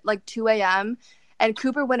released at like 2 a.m. And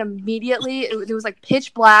Cooper went immediately. It was like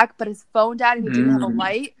pitch black, but his phone died and he didn't have a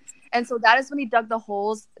light. And so that is when he dug the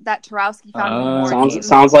holes that Tarowski found in the morning.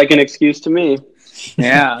 Sounds like an excuse to me.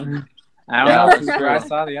 Yeah. I don't know. I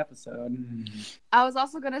saw the episode. I was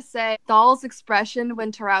also going to say Thal's expression when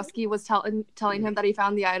Tarowski was telling him that he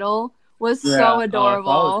found the idol was so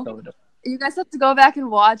adorable. You guys have to go back and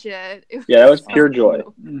watch it. Yeah, that was pure joy.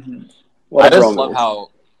 I just love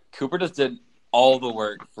how Cooper just did all the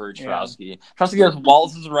work for Tarowski. Tarowski just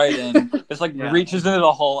waltzes right in, just like reaches into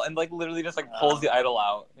the hole and like literally just like pulls the idol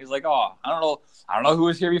out. He's like, "Oh, I don't know who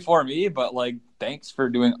was here before me, but like thanks for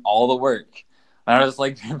doing all the work." And I was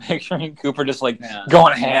like picturing Cooper just like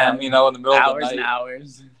going ham, in the middle of the night.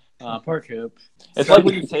 Hours. Poor Coop. It's like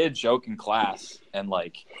when you say a joke in class and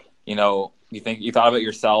like, you think you thought of it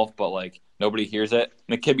yourself, but like nobody hears it.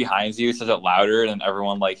 And the kid behind you says it louder, and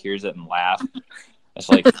everyone like hears it and laugh. It's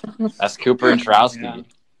like that's Cooper and Tarowski. Yeah.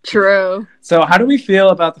 True. So how do we feel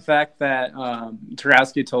about the fact that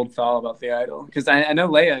Tarowski told Thal about the idol? Because I know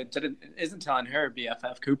Leia isn't telling her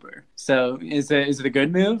BFF Cooper. So is it a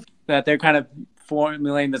good move that they're kind of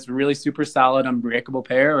formulating this really super solid, unbreakable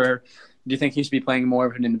pair, or do you think he should be playing more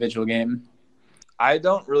of an individual game? I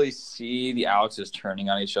don't really see the Alexes turning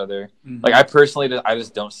on each other. Mm-hmm. Like I personally, I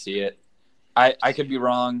just don't see it. I could be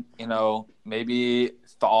wrong. Maybe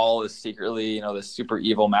Thal is secretly, this super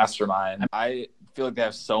evil mastermind. I feel like they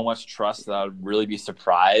have so much trust that I would really be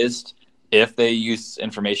surprised if they use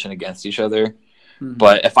information against each other. Mm-hmm.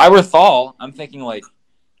 But if I were Thal, I'm thinking like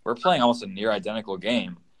we're playing almost a near identical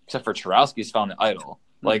game, except for Tarowski's found the idol.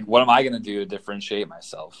 Mm-hmm. Like, what am I going to do to differentiate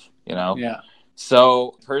myself? Yeah.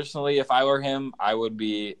 So personally, if I were him, I would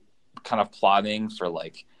be kind of plotting for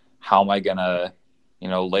like, how am I going to,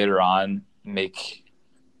 later on make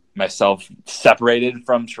myself separated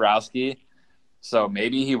from Tarowski. So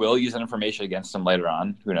maybe he will use that information against him later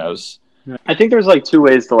on. Who knows? I think there's like two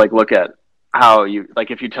ways to like look at how you like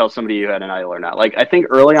if you tell somebody you had an idol or not. Like I think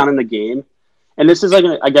early on in the game, and this is like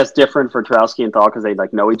I guess different for Tarowski and Thal because they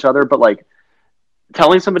like know each other, but like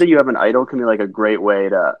telling somebody you have an idol can be like a great way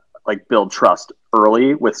to like build trust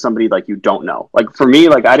early with somebody like you don't know. Like for me,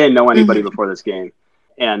 like I didn't know anybody before this game,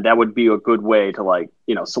 and that would be a good way to like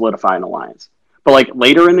solidify an alliance. But like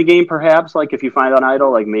later in the game, perhaps like if you find an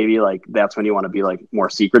idol, like maybe like that's when you want to be like more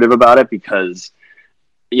secretive about it because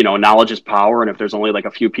knowledge is power, and if there's only like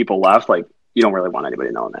a few people left, like you don't really want anybody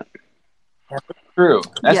knowing that. True.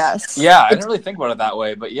 Yes. Yeah, I didn't really think about it that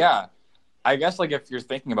way, but yeah, I guess like if you're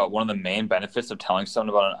thinking about one of the main benefits of telling someone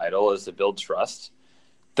about an idol is to build trust,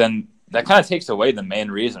 then that kind of takes away the main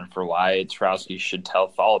reason for why Tarowski should tell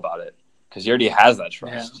Thal about it. Because he already has that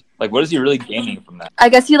trust. Yeah. Like, what is he really gaining from that? I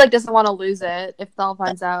guess he like doesn't want to lose it if Thal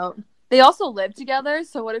finds out. They also live together,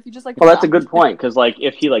 so what if he just like? Well, that's a good point because like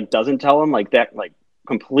if he like doesn't tell him, like that like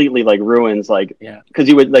completely like ruins like because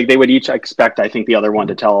he would like they would each expect I think the other one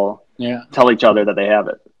to tell each other that they have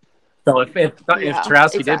it. So if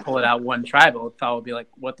Tarowski did pull it out one tribal, Thal would be like,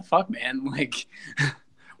 "What the fuck, man?" Like,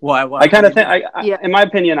 why? I kind of think in my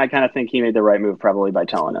opinion, I kind of think he made the right move probably by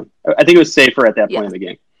telling him. I think it was safer at that point in the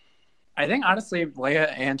game. I think, honestly,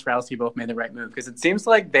 Leia and Tarowski both made the right move because it seems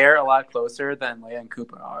like they're a lot closer than Leia and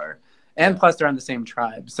Cooper are. And plus, they're on the same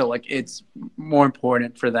tribe. So, like, it's more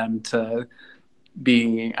important for them to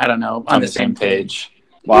be, I don't know, on the same page.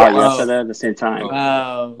 Wow, you said that at the same time.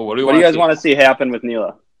 Wow. What do you guys want to see happen with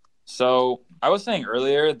Neela? So, I was saying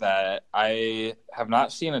earlier that I have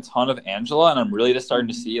not seen a ton of Angela, and I'm really just starting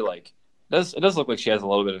to see, like, it does look like she has a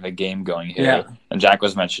little bit of a game going here. Yeah. And Jack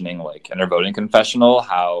was mentioning, like, in her voting confessional,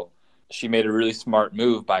 how she made a really smart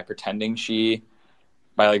move by voting for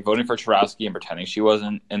Tarowski and pretending she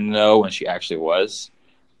wasn't in the know when she actually was.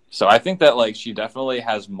 So I think that like she definitely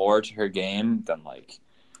has more to her game than like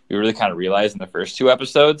we really kind of realized in the first two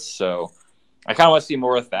episodes. So I kind of want to see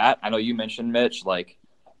more with that. I know you mentioned, Mitch, like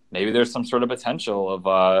maybe there's some sort of potential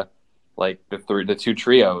of like the two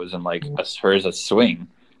trios and like her as a swing.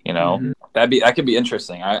 That could be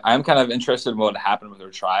interesting. I'm kind of interested in what would happen with her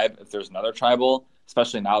tribe if there's another tribal.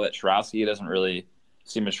 Especially now that Tarowski doesn't really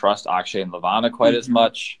seem to trust Akshay and Levana quite as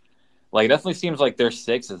much. Like, it definitely seems like their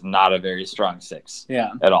 6 is not a very strong 6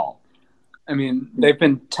 at all. I mean, they've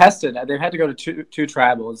been tested. They've had to go to two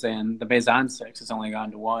tribals, and the Maison 6 has only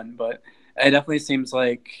gone to 1. But it definitely seems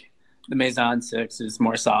like the Maison 6 is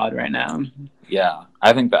more solid right now. Yeah,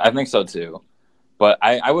 I think so too. But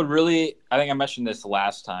I think I mentioned this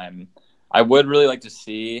last time. I would really like to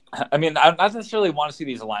see. I mean, I not necessarily want to see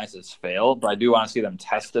these alliances fail, but I do want to see them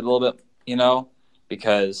tested a little bit.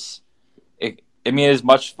 Because I mean, as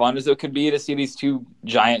much fun as it could be to see these two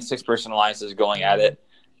giant 6-person alliances going at it,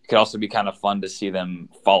 it could also be kind of fun to see them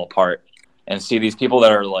fall apart and see these people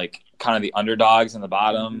that are like kind of the underdogs in the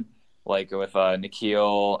bottom, like with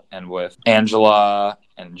Nikhil and with Angela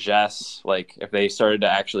and Jess. Like if they started to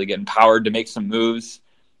actually get empowered to make some moves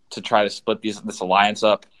to try to split this alliance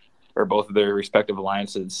up, or both of their respective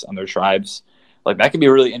alliances on their tribes, like that could be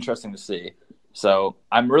really interesting to see. So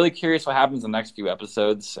I'm really curious what happens in the next few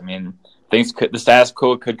episodes. I mean, the status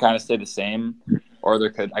quo could kind of stay the same, or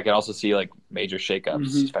I could also see like major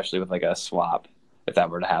shakeups, especially with like a swap, if that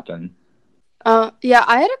were to happen. Yeah,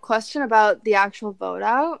 I had a question about the actual vote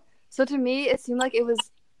out. So to me, it seemed like it was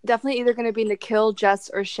definitely either going to be Nikhil, Jess,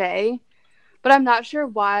 or Shay, but I'm not sure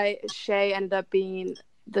why Shay ended up being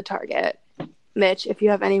the target. Mitch, if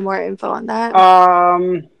you have any more info on that.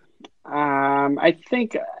 I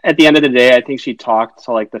think at the end of the day, I think she talked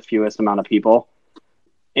to like the fewest amount of people,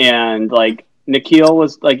 and like Nikhil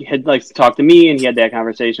was like had like talked to me, and he had that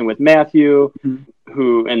conversation with Matthew,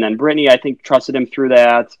 and then Brittany, I think, trusted him through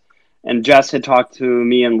that, and Jess had talked to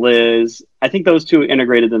me and Liz. I think those two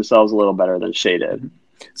integrated themselves a little better than Shay did.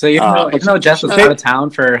 So even though Jess was out of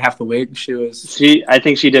town for half the week, I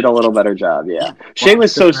think she did a little better job. Yeah, Shay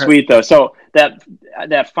was so sweet though. So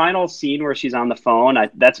that final scene where she's on the phone,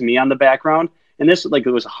 that's me on the background, and this like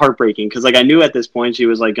it was heartbreaking because like I knew at this point she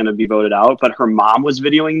was like going to be voted out, but her mom was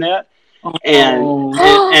videoing that,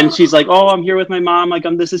 and she's like, "Oh, I'm here with my mom. Like,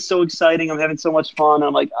 this is so exciting. I'm having so much fun."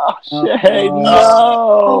 I'm like, "Oh, Shay,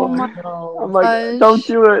 no!" I'm like, "Don't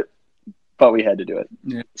do it." But we had to do it.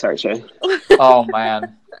 Yeah. Sorry, Shay. Oh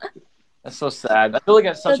man, that's so sad. I feel like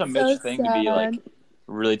it's such a Mitch thing to be like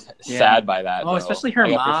really sad by that. Oh, especially her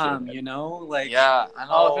mom. Like yeah, I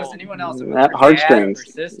know. If it was anyone else, it was her heartstrings. Dad,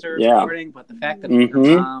 her sister supporting, but the fact that it was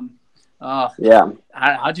her mom. Oh yeah.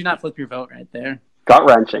 How'd you not flip your vote right there? Gut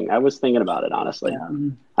wrenching. I was thinking about it honestly. Yeah.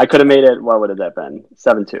 I could have made it. What would have that been?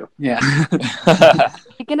 7-2. Yeah.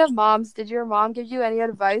 Speaking of moms, did your mom give you any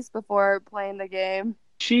advice before playing the game?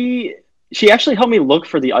 She actually helped me look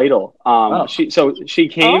for the idol. She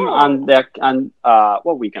came on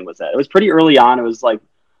what weekend was that? It was pretty early on. It was like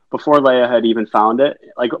before Leia had even found it.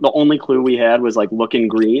 Like the only clue we had was like looking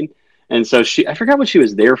green, and so I forgot what she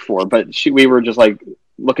was there for, but we were just like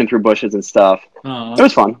looking through bushes and stuff. It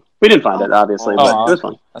was fun. We didn't find it obviously, but it was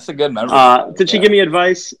fun. That's a good memory. Did she give me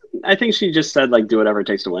advice? I think she just said like do whatever it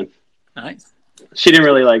takes to win. Nice. She didn't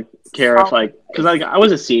really like care if like because like I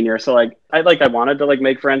was a senior, so like I wanted to like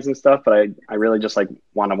make friends and stuff, but I really just like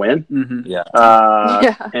want to win. Mm-hmm.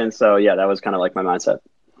 Yeah. And so that was kind of like my mindset.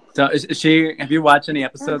 So is she? Have you watched any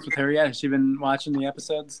episodes with her yet? Has she been watching the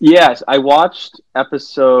episodes? Yes, I watched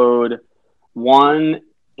episode 1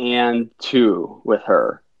 and 2 with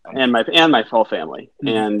her and my whole family,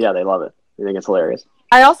 and they love it. They think it's hilarious.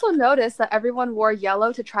 I also noticed that everyone wore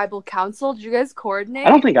yellow to tribal council. Did you guys coordinate? I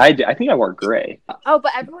don't think I did. I think I wore gray. Oh,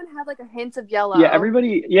 but everyone had like a hint of yellow. Yeah,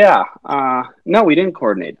 everybody. Yeah. No, we didn't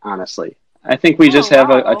coordinate, honestly. I think we just have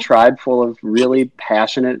a tribe full of really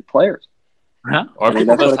passionate players. Huh? Or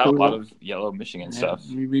people does have a lot of yellow Michigan stuff.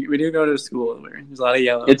 We do go to school where there's a lot of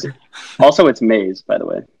yellow. It's Maze, by the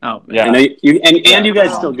way. Oh, yeah. I know you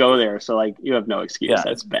guys still go there, so like you have no excuse. Yeah,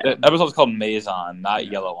 that's bad. The episode's called Maze On, not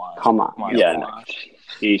Yellow On. Come on. Yeah. No.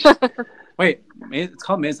 Wait, it's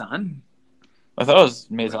called Maison. I thought it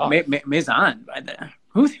was Maison. Maison.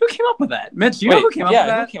 Who came up with that? Mitch, do you know who came up with that?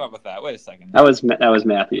 Yeah, who came up with that? Wait a second. That was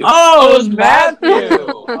Matthew. Oh, it was Matthew.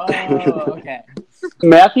 Oh, okay.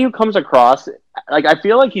 Matthew comes across like I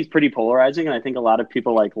feel like he's pretty polarizing, and I think a lot of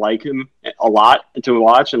people like him a lot to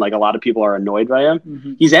watch, and like a lot of people are annoyed by him.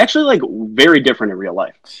 Mm-hmm. He's actually like very different in real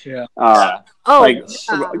life. Yeah.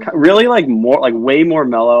 Really like more like way more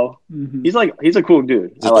mellow. Mm-hmm. He's a cool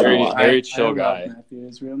dude. He's a very chill guy.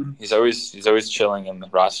 He's always chilling in the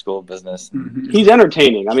Ross School business. Mm-hmm. He's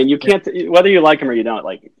entertaining. I mean, you can't whether you like him or you don't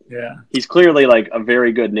like. Yeah. He's clearly like a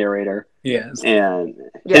very good narrator. Yes. And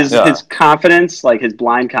his confidence, like his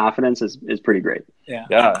blind confidence, is pretty great. Yeah.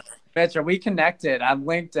 Yeah. Mitch, are we connected on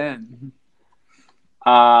LinkedIn?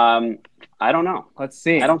 I don't know. Let's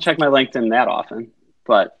see. I don't check my LinkedIn that often,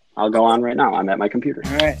 but I'll go on right now. I'm at my computer.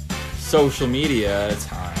 All right. Social media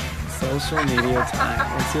time.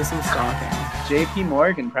 Let's do some stalking. JP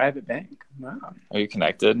Morgan Private Bank. Wow. Are you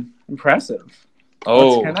connected? Impressive.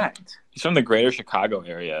 Oh. Let's connect. He's from the greater Chicago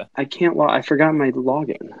area. I can't I forgot my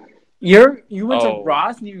login. You went to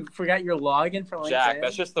Ross and you forgot your login for LinkedIn? Jack,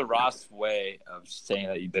 that's just the Ross way of saying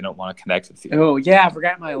that they don't want to connect with you. Oh, yeah, I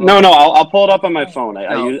forgot my login. No, I'll pull it up on my phone.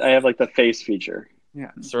 I have like the face feature.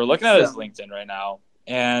 Yeah. So we're looking at his LinkedIn right now,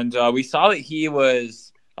 and we saw that he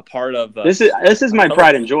was a part of. This is my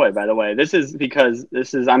pride and joy, by the way. This is because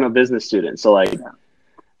I'm a business student, so like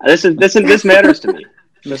this matters to me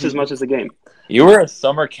just as much as the game. You were a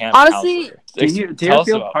summer camp Honestly, counselor.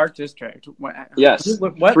 Deerfield Park District. Yes,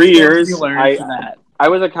 What 3 skills years. did you learn from that? I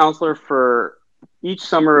was a counselor for each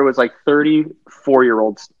summer. It was like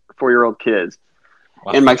 4-year-old kids,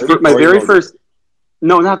 Wow, and my very first.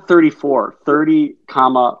 No, not 34. 30,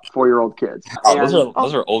 4-year-old kids. Oh,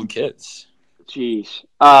 those are old kids. Jeez.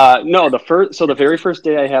 No, the very first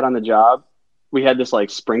day I had on the job, we had this like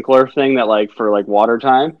sprinkler thing that like for like water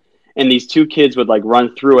time, and these 2 kids would like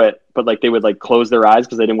run through it, but like they would like close their eyes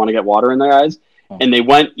because they didn't want to get water in their eyes. And they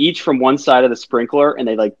went each from one side of the sprinkler and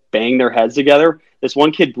they like banged their heads together. This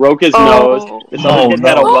one kid broke his nose. This other kid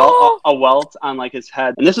had a welt on like his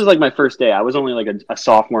head. And this was like my first day. I was only like a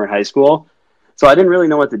sophomore in high school, so I didn't really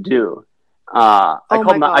know what to do. I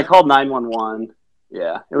called 911.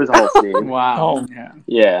 Yeah, it was a whole scene. Wow.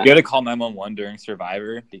 Yeah. You had to call 911 during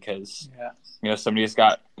Survivor because somebody just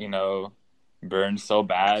got burned so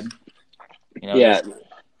bad.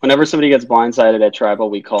 Whenever somebody gets blindsided at Tribal,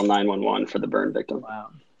 we call 911 for the burn victim. Wow.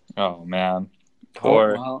 Oh man,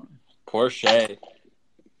 poor Shay.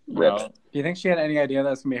 Rip. Do you think she had any idea that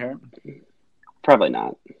was gonna be her? Probably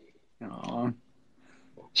not. No.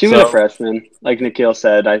 She was a freshman, like Nikhil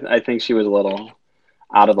said. I think she was a little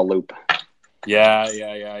out of the loop. Yeah.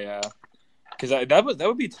 Because that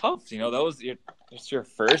would be tough. That was your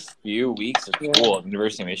first few weeks of school at the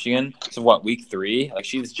University of Michigan. So what, week 3? Like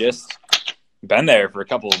she's just been there for a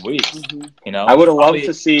couple of weeks. I would have loved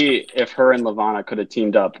to see if her and Lavana could have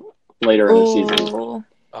teamed up later in the season.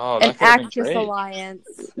 Oh, an actress alliance.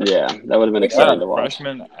 Yeah, that would have been exciting to watch.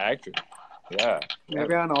 Freshman actress. Yeah.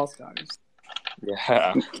 Maybe on All Stars.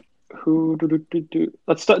 Yeah.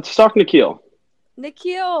 Let's talk Nikhil.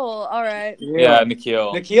 Nikhil, all right. Yeah,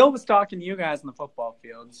 Nikhil. Nikhil was stalking you guys in the football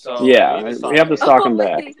field. So we have to stalk him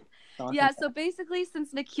back. Yeah, so basically,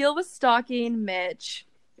 since Nikhil was stalking Mitch,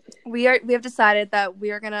 we have decided that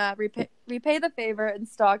we are gonna repay the favor and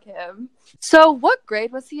stalk him. So, what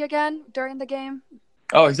grade was he again during the game?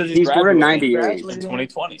 Oh, he said he's wearing 98 in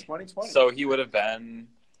 2020. So he would have been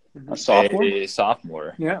a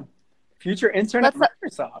sophomore. Yeah, future intern at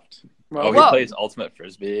Microsoft. He plays Ultimate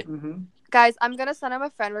Frisbee. Guys, I'm gonna send him a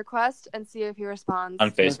friend request and see if he responds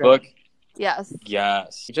on Facebook. Okay. Yes.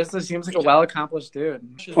 He just seems like a well-accomplished dude.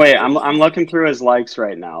 Wait, I'm looking through his likes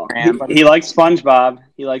right now. He likes SpongeBob.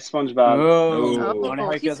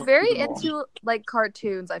 Oh, he's very into like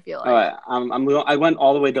cartoons. I feel like. All right, I went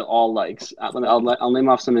all the way to all likes. I'll name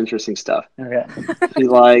off some interesting stuff. Okay. He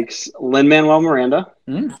likes Lin-Manuel Miranda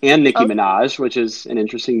and Nicki Minaj, which is an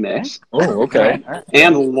interesting mix. Oh, okay.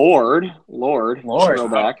 And Lord,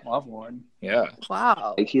 throwback. Love Lord. Yeah.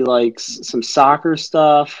 Wow. He likes some soccer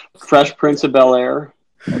stuff. Fresh Prince of Bel-Air.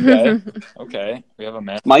 Okay. We have a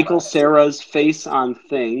man. Michael Cera's Face on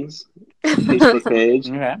Things Facebook page.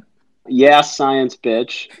 Okay. Yeah, Science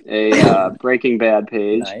Bitch, a Breaking Bad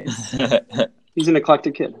page. Nice. He's an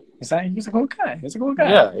eclectic kid. He's a cool guy.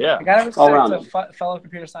 Yeah. I gotta respect a fellow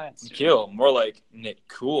computer science. Nikhil, more like Nick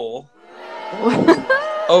Cool.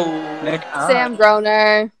 Nick. Sam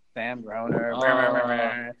Groner.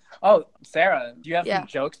 Oh, Sarah, do you have some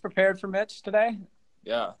jokes prepared for Mitch today?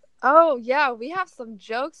 Yeah. Oh, yeah, we have some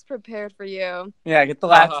jokes prepared for you. Yeah, get the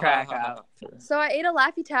laugh track out. So I ate a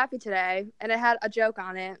Laffy Taffy today, and it had a joke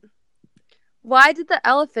on it. Why did the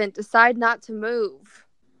elephant decide not to move?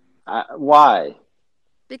 Why?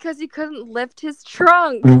 Because he couldn't lift his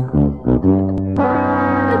trunk. That's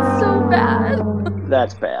so bad.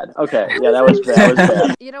 That's bad. Okay, yeah, that was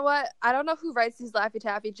bad. You know what? I don't know who writes these Laffy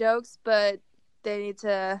Taffy jokes, but they need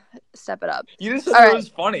to step it up. You just said it was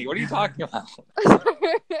funny. What are you talking about?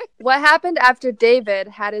 What happened after David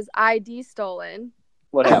had his ID stolen?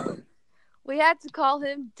 What happened? We had to call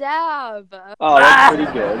him Dab. Oh, that's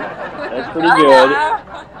pretty good.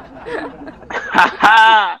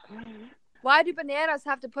 Why do bananas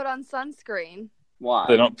have to put on sunscreen? Why?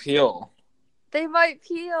 They don't peel. They might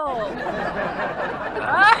peel.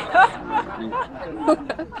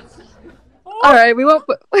 All right, we won't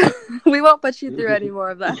put you through any more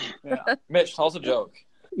of that. Yeah. Mitch, tell us a joke.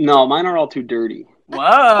 No, mine are all too dirty.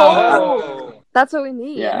 Whoa. That's what we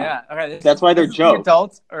need. Yeah. Okay. That's why they're jokes. The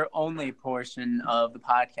adults are only portion of the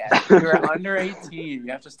podcast. If you're under 18,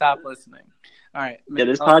 you have to stop listening. All right. Yeah,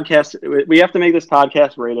 this podcast. We have to make this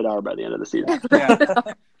podcast rated R by the end of the season. Yeah.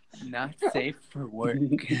 Not safe for work.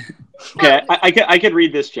 Okay, I could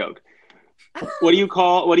read this joke. What do you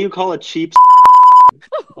call a cheap?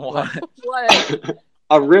 What? What?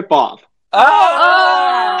 A rip-off.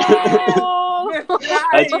 Oh!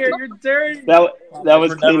 Out of here, you're dirty. That was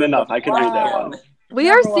We're clean never- enough. I can read that Wow. one. We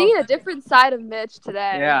are seeing a different side of Mitch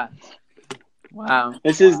today. Yeah. Wow.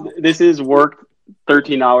 This is work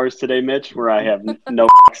 13 hours today, Mitch, where I have no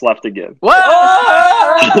left to give. Whoa!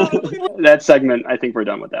 That segment, I think we're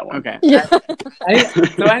done with that one. Okay. Yeah. So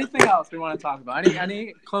anything else we want to talk about?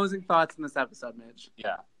 Any closing thoughts in this episode, Mitch?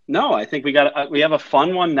 Yeah. No, I think we have a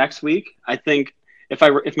fun one next week. I think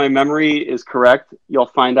if my memory is correct, you'll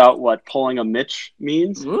find out what pulling a Mitch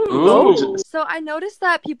means. Ooh. So I noticed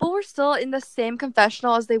that people were still in the same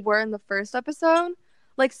confessional as they were in the first episode.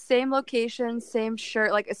 Like, same location, same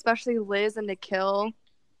shirt, like, especially Liz and Nikhil.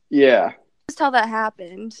 Yeah. Just how that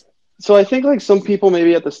happened. So I think like some people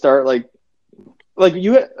maybe at the start, like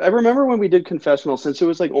you, I remember when we did confessional, since it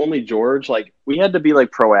was like only George, like we had to be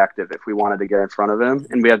like proactive if we wanted to get in front of him,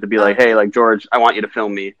 and we had to be like, hey, like George, I want you to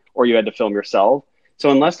film me, or you had to film yourself. So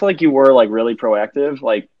unless like you were like really proactive,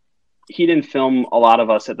 like he didn't film a lot of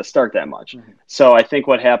us at the start that much. Mm-hmm. So I think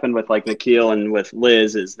what happened with like Nikhil and with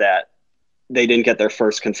Liz is that they didn't get their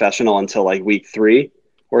first confessional until like week 3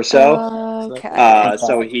 or so. Okay.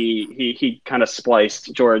 So he kind of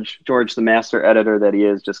spliced George, the master editor that he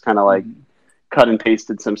is, just kind of like cut and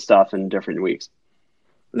pasted some stuff in different weeks.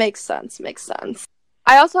 Makes sense.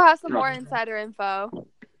 I also have some more insider info.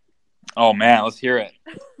 Oh man, let's hear it.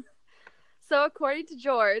 So according to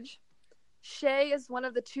George, Shay is one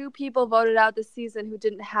of the 2 people voted out this season who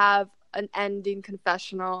didn't have an ending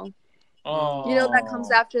confessional. Oh. You know, that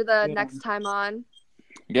comes after the next time on.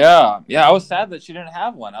 Yeah. I was sad that she didn't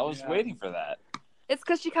have one. I was waiting for that. It's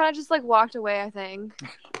because she kind of just like walked away, I think.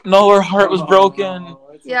 No, her heart was broken.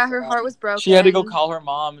 Yeah, her heart was broken. She had to go call her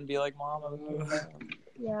mom and be like, "Mom."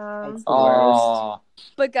 Yeah. Oh.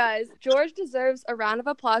 But guys, George deserves a round of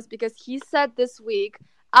applause because he said this week,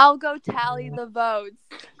 "I'll go tally the votes."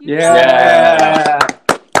 Yeah.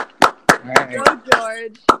 Go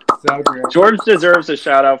George. So great. George deserves a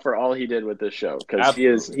shout out for all he did with this show, because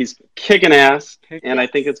he's kicking ass, and I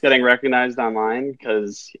think it's getting recognized online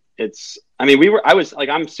because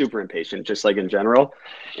I'm super impatient, just like in general,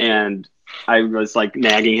 and I was like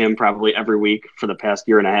nagging him probably every week for the past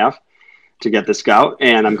year and a half to get the Scout,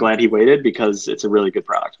 and I'm glad he waited because it's a really good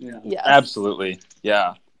product. Yeah. Yes. Absolutely.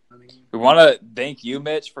 Yeah. We want to thank you,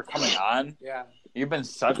 Mitch, for coming on. Yeah. You've been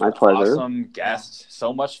such My an pleasure. awesome guest.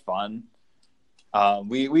 So much fun.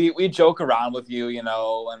 We joke around with you, you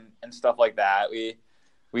know, and stuff like that.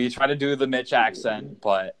 We try to do the Mitch accent,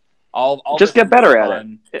 but all Just get better at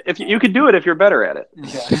fun. it. If you could do it, if you're better at it,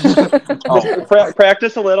 Yeah.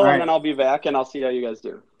 practice a little, All right. and then I'll be back, and I'll see how you guys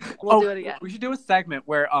do. We'll do it again. We should do a segment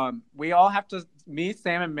where we all have to, me,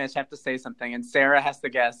 Sam, and Mitch have to say something, and Sarah has to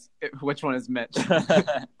guess which one is Mitch.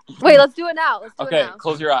 Wait, let's do it now. Okay, it now.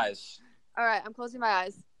 close your eyes. All right, I'm closing my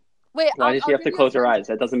eyes. Wait, Why does she have to close her eyes?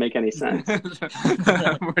 That doesn't make any sense.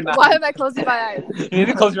 We're not. Why am I closing my eyes? You need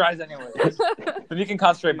to close your eyes anyway. Then you can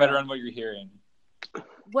concentrate better on what you're hearing.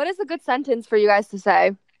 What is a good sentence for you guys to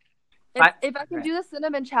say? I- If I can do the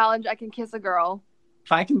cinnamon challenge, I can kiss a girl.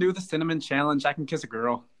 If I can do the cinnamon challenge, I can kiss a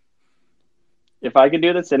girl. If I can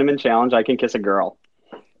do the cinnamon challenge, I can kiss a girl.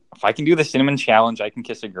 If I can do the cinnamon challenge, I can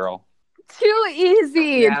kiss a girl. Too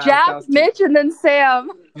easy. Yeah, that Jack, was too- Mitch, and then Sam.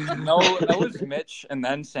 No, that was Mitch, and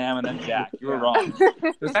then Sam, and then Jack. You were wrong.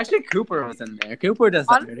 It was actually Cooper was in there. Cooper does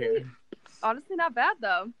that Honestly, here. Honestly, not bad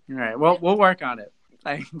though. All right. Well, we'll work on it.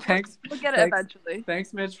 Thanks. We'll get it Thanks. eventually.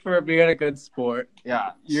 Thanks, Mitch, for being a good sport.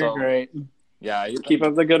 Yeah, You're great. Yeah, Keep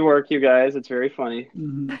up the good work, you guys. It's very funny.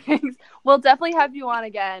 Mhm. Thanks. We'll definitely have you on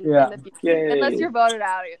again. Yeah. In the future. Yay. Unless you're voted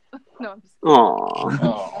out. No, I'm just Aw.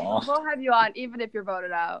 Aw. We'll have you on even if you're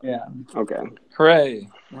voted out. Yeah. Okay. Hooray!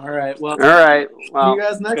 All right. Well, All right. Well, see you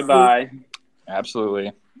guys next goodbye. Absolutely.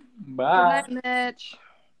 week. Bye. Good night, Mitch.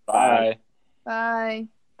 Bye. Bye.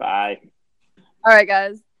 Bye. All right,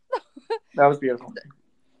 guys. That was beautiful.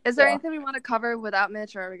 Is there Yeah. anything we want to cover without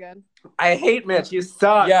Mitch, or are we good? I hate Mitch. You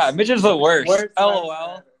suck. Yeah, Mitch is the worst. Worst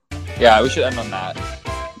LOL. Yeah, we should end on that.